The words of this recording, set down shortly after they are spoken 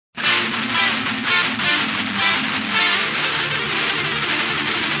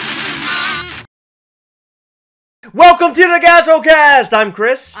Welcome to the Gastrocast! I'm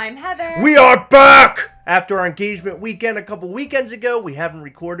Chris. I'm Heather. We are back! After our engagement weekend a couple weekends ago, we haven't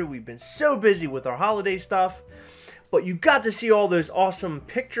recorded. We've been so busy with our holiday stuff. But you got to see all those awesome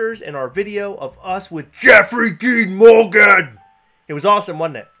pictures in our video of us with Jeffrey Dean Morgan. It was awesome,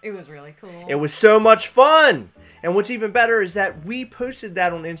 wasn't it? It was really cool. It was so much fun. And what's even better is that we posted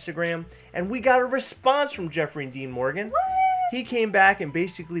that on Instagram and we got a response from Jeffrey Dean Morgan. What? He came back and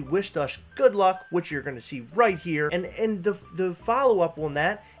basically wished us good luck, which you're going to see right here. And the follow-up on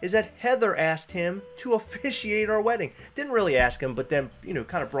that is that Heather asked him to officiate our wedding. Didn't really ask him, but then, you know,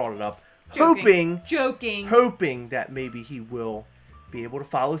 kind of brought it up. Joking. Hoping that maybe he will be able to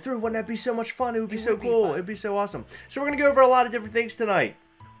follow through. Wouldn't that be so much fun? It would be so cool. It'd be so awesome. So we're going to go over a lot of different things tonight.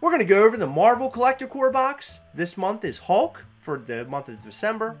 We're going to go over the Marvel Collector Core box. This month is Hulk for the month of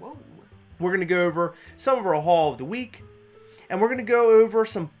December. Whoa. We're going to go over some of our haul of the week. And we're going to go over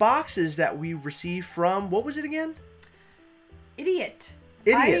some boxes that we received from, what was it again? Idiot.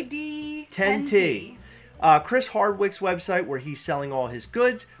 ID 10T. Chris Hardwick's website where he's selling all his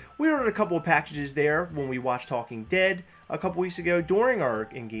goods. We ordered a couple of packages there when we watched Talking Dead a couple weeks ago during our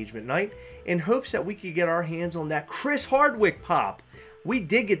engagement night in hopes that we could get our hands on that Chris Hardwick pop. We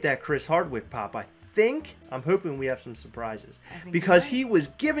did get that Chris Hardwick pop, I think. I'm hoping we have some surprises. Because he was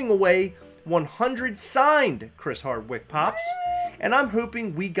giving away 100 signed Chris Hardwick pops. And I'm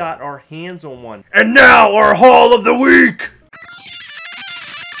hoping we got our hands on one. And now our haul of the week!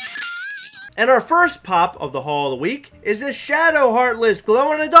 And our first pop of the haul of the week is this Shadow Heartless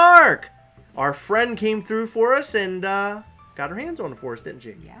Glow in the Dark. Our friend came through for us and got her hands on it for us, didn't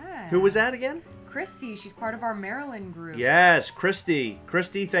she? Yeah. Who was that again? Christy. She's part of our Maryland group. Yes, Christy.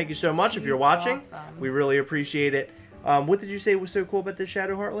 Christy, thank you so much if you're watching. Awesome. We really appreciate it. What did you say was so cool about this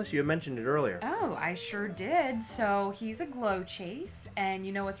Shadow Heartless? You had mentioned it earlier. Oh, I sure did. So he's a glow chase, and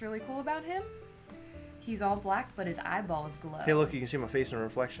you know what's really cool about him? He's all black, but his eyeballs glow. Hey, look, you can see my face in a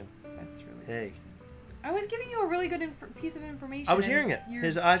reflection. That's really Hey. sweet. I was giving you a really good piece of information. I was hearing it.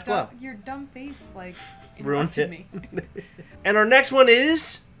 His eyes glow. Your dumb face, like, Ruined it. me. And our next one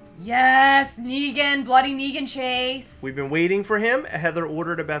is... Yes, Negan, Bloody Negan chase. We've been waiting for him. Heather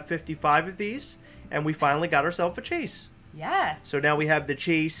ordered about 55 of these, and we finally got ourselves a chase. Yes. So now we have the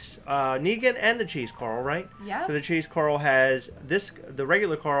chase Negan and the chase Carl, right? Yeah. So the chase Carl has this. The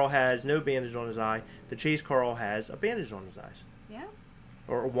regular Carl has no bandage on his eye. The chase Carl has a bandage on his eyes. Yeah.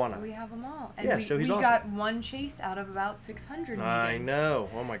 Or one. So we have them all. And yeah. So he's we awesome. got one chase out of about 600 Negans. I know.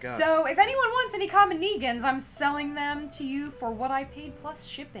 Oh my god. So if anyone wants any common Negans, I'm selling them to you for what I paid plus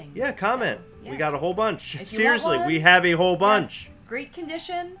shipping. Yeah. Comment. So, yes. We got a whole bunch. If you Seriously, want one, we have a whole bunch. Yes, great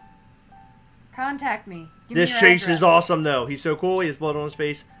condition. Contact me. Give This me your chase address. is awesome, though. He's so cool. He has blood on his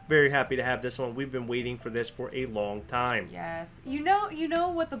face. Very happy to have this one. We've been waiting for this for a long time. Yes. You know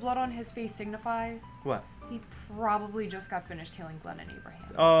what the blood on his face signifies? What? He probably just got finished killing Glenn and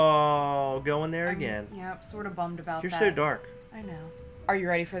Abraham. Oh, going there again. Yep, sort of bummed about You're that. so dark. I know. Are you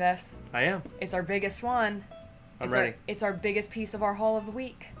ready for this? I am. It's our biggest one. I'm ready. It's our biggest piece of our haul of the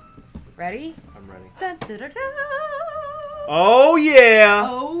week. Ready? I'm ready. Dun, dun, dun, dun. Oh, yeah.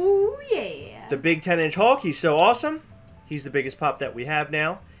 Oh, yeah. The big 10-inch Hulk. He's so awesome. He's the biggest pop that we have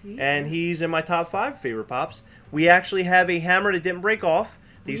now. Yeah. And he's in my top 5 favorite pops. We actually have a hammer that didn't break off.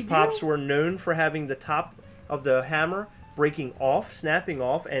 These pops were known for having the top of the hammer breaking off, snapping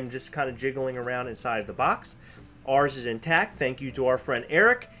off, and just kind of jiggling around inside of the box. Ours is intact. Thank you to our friend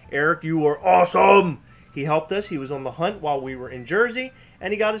Eric. Eric, you are awesome. He helped us. He was on the hunt while we were in Jersey,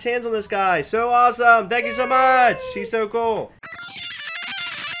 and he got his hands on this guy. So awesome. Thank you so much. He's so cool.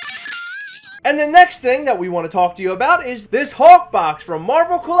 And the next thing that we want to talk to you about is this Hulk box from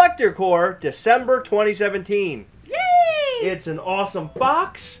Marvel Collector Core, December 2017. Yay! It's an awesome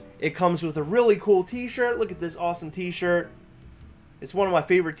box. It comes with a really cool t-shirt. Look at this awesome t-shirt. It's one of my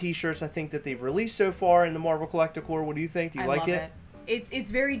favorite t-shirts I think that they've released so far in the Marvel Collector Core. What do you think? Do you like it?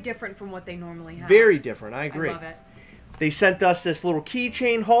 It's very different from what they normally have. Very different. I agree. I love it. They sent us this little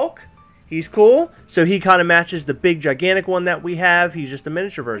keychain Hulk. He's cool. So he kind of matches the big gigantic one that we have. He's just a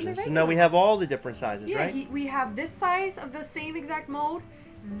miniature version. So now we have all the different sizes, right? Yeah, we have this size of the same exact mold,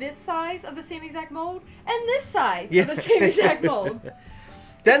 this size of the same exact mold, and this size of the same exact mold.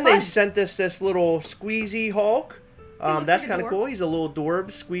 Then they sent us this little squeezy Hulk. That's like kind of cool. dorks. He's a little dorb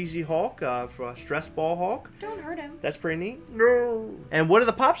squeezy Hulk, for a stress ball Hulk. Don't hurt him. That's pretty neat. No. And what do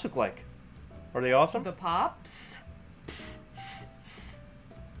the pops look like? Are they awesome? The pops. Psst, psst, psst.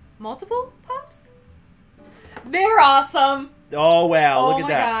 Multiple pops? They're awesome. Oh, wow. Oh Look at my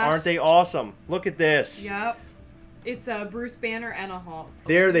that. gosh. Aren't they awesome? Look at this. Yep. It's a Bruce Banner and a Hulk.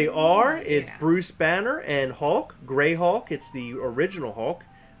 There they are. It's Yeah. Bruce Banner and Hulk. Gray Hulk. It's the original Hulk.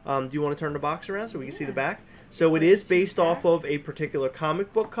 Do you want to turn the box around so we can see the back? So it For is the based two-pack? off of a particular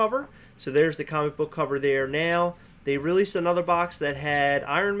comic book cover. So there's the comic book cover there now. They released another box that had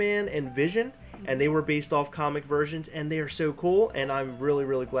Iron Man and Vision, and they were based off comic versions, and they are so cool, and I'm really,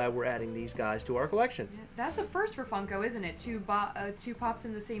 really glad we're adding these guys to our collection. Yeah, that's a first for Funko, isn't it? Two pops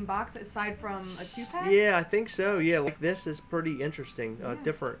in the same box aside from a two-pack? Yeah, I think so. Yeah, like this is pretty interesting. Yeah.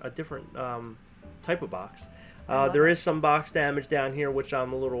 A different type of box. love There it. is some box damage down here, which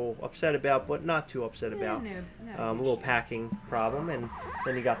I'm a little upset about, but not too upset about. No, A little packing problem, and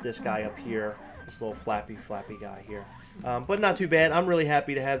then you got this guy up here, this little flappy guy here. But not too bad. I'm really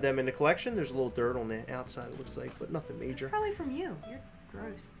happy to have them in the collection. There's a little dirt on the outside, it looks like, but nothing major. It's probably from you. You're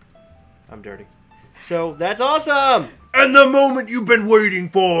gross. I'm dirty. So that's awesome! And the moment you've been waiting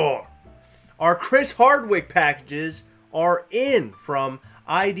for! Our Chris Hardwick packages are in from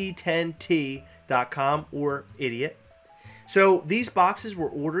id10t.com or Idiot. So these boxes were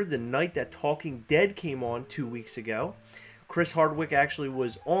ordered the night that Talking Dead came on 2 weeks ago. Chris Hardwick actually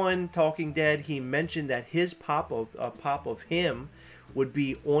was on Talking Dead. He mentioned that his pop of him would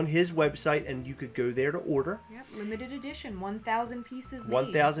be on his website, and you could go there to order. Yep, limited edition, 1,000 pieces made.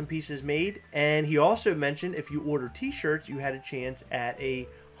 1,000 pieces made. And he also mentioned if you order t-shirts, you had a chance at a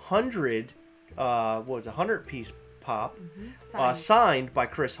 100-piece pop signed by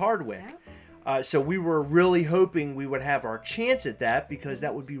Chris Hardwick. Yeah. So we were really hoping we would have our chance at that, because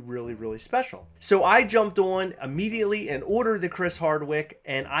that would be really, really special. So I jumped on immediately and ordered the Chris Hardwick,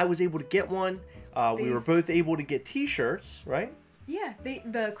 and I was able to get one. We were both able to get t-shirts, right? Yeah,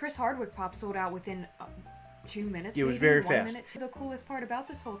 the Chris Hardwick pop sold out within 2 minutes. It was maybe, very 1 fast. minute. The coolest part about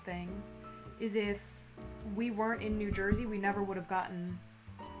this whole thing is if we weren't in New Jersey, we never would have gotten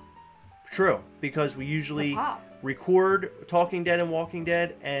True, because we usually the pop. record Talking Dead and Walking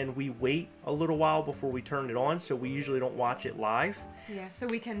Dead, and we wait a little while before we turn it on, so we usually don't watch it live. Yeah, so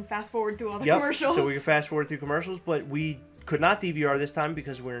we can fast forward through all the Yep, commercials. so we can fast forward through commercials, but we could not DVR this time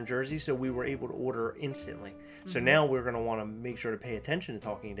because we're in Jersey, so we were able to order instantly. So now we're going to want to make sure to pay attention to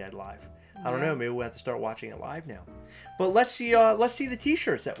Talking Dead live. I don't know, maybe we'll have to start watching it live now. But let's see the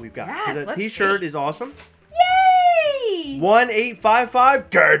t-shirts that we've got. Yes, The let's t-shirt see. is awesome. Yay! 1855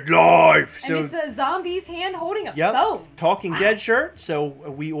 Dead Life. And it's a zombie's hand holding a Yep, phone. Talking Dead shirt. So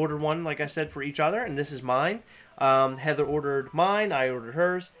we ordered one, like I said, for each other, and this is mine. Heather ordered mine, I ordered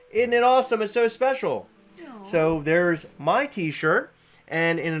hers. Isn't it awesome? It's so special. Aw. So there's my t-shirt,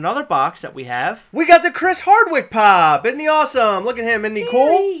 and in another box that we have, we got the Chris Hardwick pop. Isn't he awesome? Look at him, isn't he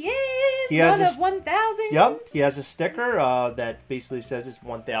cool? Here he is, He has one a of 1,000. Yep, he has a sticker that basically says it's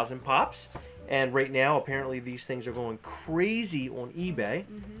 1,000 pops. And right now, apparently, these things are going crazy on eBay.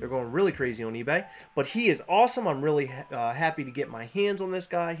 They're going really crazy on eBay. But he is awesome. I'm really happy to get my hands on this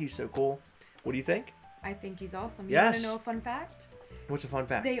guy. He's so cool. What do you think? I think he's awesome. You Yes. want to know a fun fact? What's a fun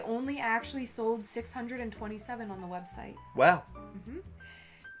fact? They only actually sold 627 on the website. Wow.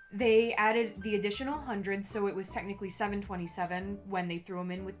 They added the additional 100, so it was technically 727 when they threw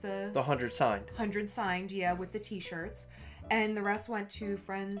them in with the The 100 signed. 100 signed, yeah, with the t-shirts. And the rest went to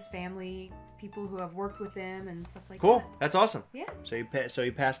friends, family, people who have worked with them, and stuff like Cool. that. That's awesome. Yeah. So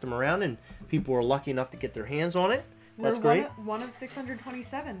you passed them around, and people were lucky enough to get their hands on it. That's We're great. one of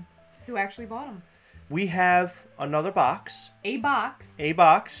 627 who actually bought them. We have another box. A box. A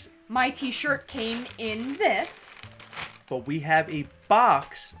box. My t-shirt came in this. But we have a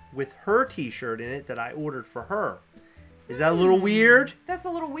box with her t-shirt in it that I ordered for her. Is that a little weird? That's a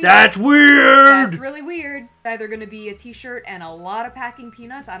little weird. That's weird! That's really weird. Either going to be a t-shirt and a lot of packing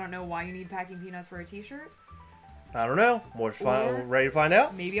peanuts. I don't know why you need packing peanuts for a t-shirt. I don't know. Ready to find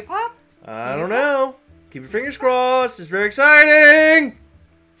out? Maybe a pop. I don't know. Keep your fingers crossed. It's very exciting.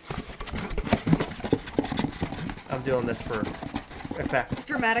 I'm doing this for effect.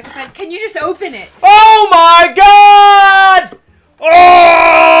 Dramatic effect. Can you just open it? Oh my God!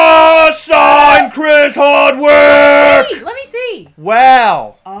 Oh, son, Chris Hardwick! Let me see.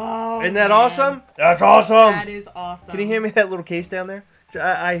 Wow. Oh, Isn't that man. awesome? That's awesome. That is awesome. Can you hand me that little case down there?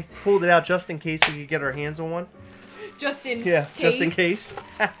 I pulled it out just in case we could get our hands on one. Just in Yeah, case. just in case.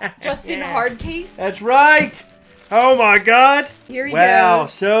 Just in hard case. That's right. Oh my God. Here he Wow,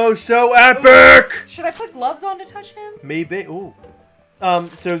 goes. so epic. Should I put gloves on to touch him? Maybe. Ooh.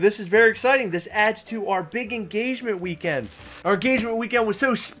 So this is very exciting. This adds to our big engagement weekend. Our engagement weekend was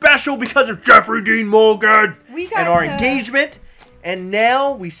so special because of Jeffrey Dean Morgan We got and our to- engagement. And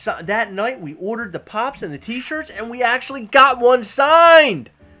now that night we ordered the pops and the t-shirts, and we actually got one signed.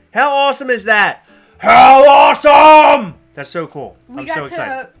 How awesome is that? How awesome! That's so cool. We I'm got so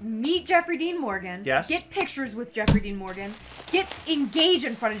excited. to meet Jeffrey Dean Morgan. Yes. Get pictures with Jeffrey Dean Morgan. Get engaged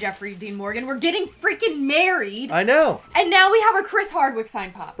in front of Jeffrey Dean Morgan. We're getting freaking married. I know. And now we have a Chris Hardwick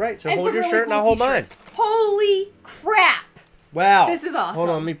sign pop. Right, so and hold some your really shirt and I'll hold mine. t-shirts. Holy crap. Wow. This is awesome. Hold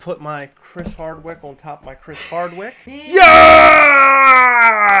on, let me put my Chris Hardwick on top of my Chris Hardwick. Yeah.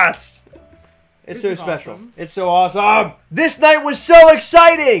 Yes! It's This so is special. awesome. It's so awesome. This night was so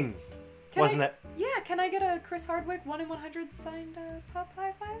exciting. Wasn't it? Yeah, can I get a Chris Hardwick 1 in 100 signed pop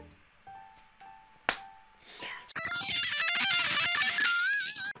high five? Yes.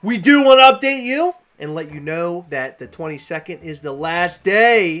 We do want to update you and let you know that the 22nd is the last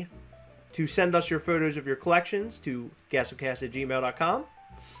day to send us your photos of your collections to gasocast@gmail.com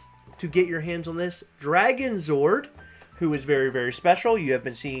to get your hands on this Dragonzord, who is very, very special. You have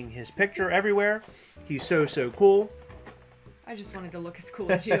been seeing his picture everywhere. He's so, so cool. I just wanted to look as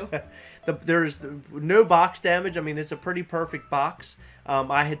cool as you. There's no box damage. I mean, it's a pretty perfect box.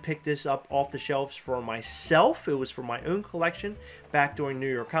 I had picked this up off the shelves for myself. It was for my own collection back during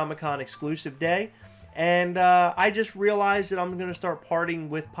New York Comic Con exclusive day. And I just realized that I'm going to start parting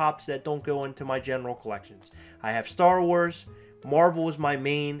with pops that don't go into my general collections. I have Star Wars, Marvel is my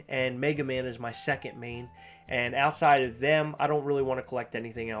main, and Mega Man is my second main. And outside of them, I don't really want to collect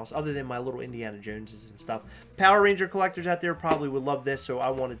anything else other than my little Indiana Joneses and stuff. Power Ranger collectors out there probably would love this, so I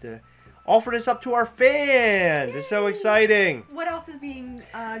wanted to offer this up to our fans. Yay! It's so exciting. What else is being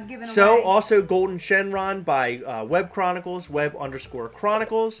given away? So, also Golden Shenron by Web Chronicles,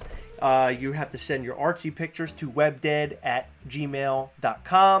 Web_Chronicles. You have to send your artsy pictures to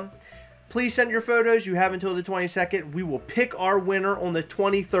webdead@gmail.com. Please send your photos. You have until the 22nd. We will pick our winner on the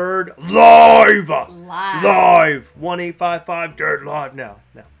 23rd live. 1855 Dead Live. No.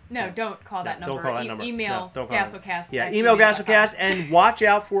 No, don't call that number. Don't call that number. Email gasocast. Yeah, email gasocast and watch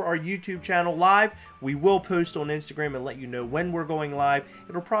out for our YouTube channel live. We will post on Instagram and let you know when we're going live.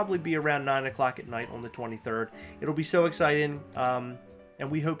 It'll probably be around 9 o'clock at night on the 23rd. It'll be so exciting. And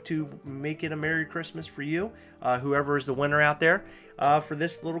we hope to make it a Merry Christmas for you, whoever is the winner out there, for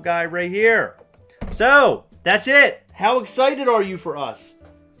this little guy right here. So, that's it. How excited are you for us?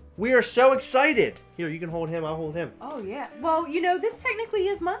 We are so excited. Here, you can hold him. I'll hold him. Oh, yeah. Well, you know, this technically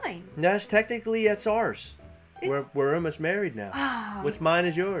is mine. Yes, technically, it's ours. We're almost married now. What's mine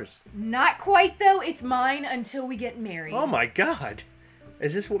is yours. Not quite, though. It's mine until we get married. Oh, my God.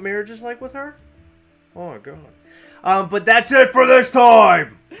 Is this what marriage is like with her? Oh, my God. But that's it for this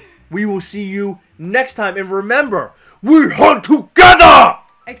time. We will see you next time. And remember, we hunt together!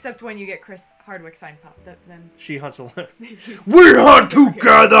 Except when you get Chris Hardwick signed pop. Then she hunts alone. We hunt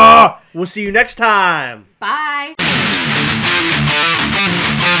together! We'll see you next time. Bye.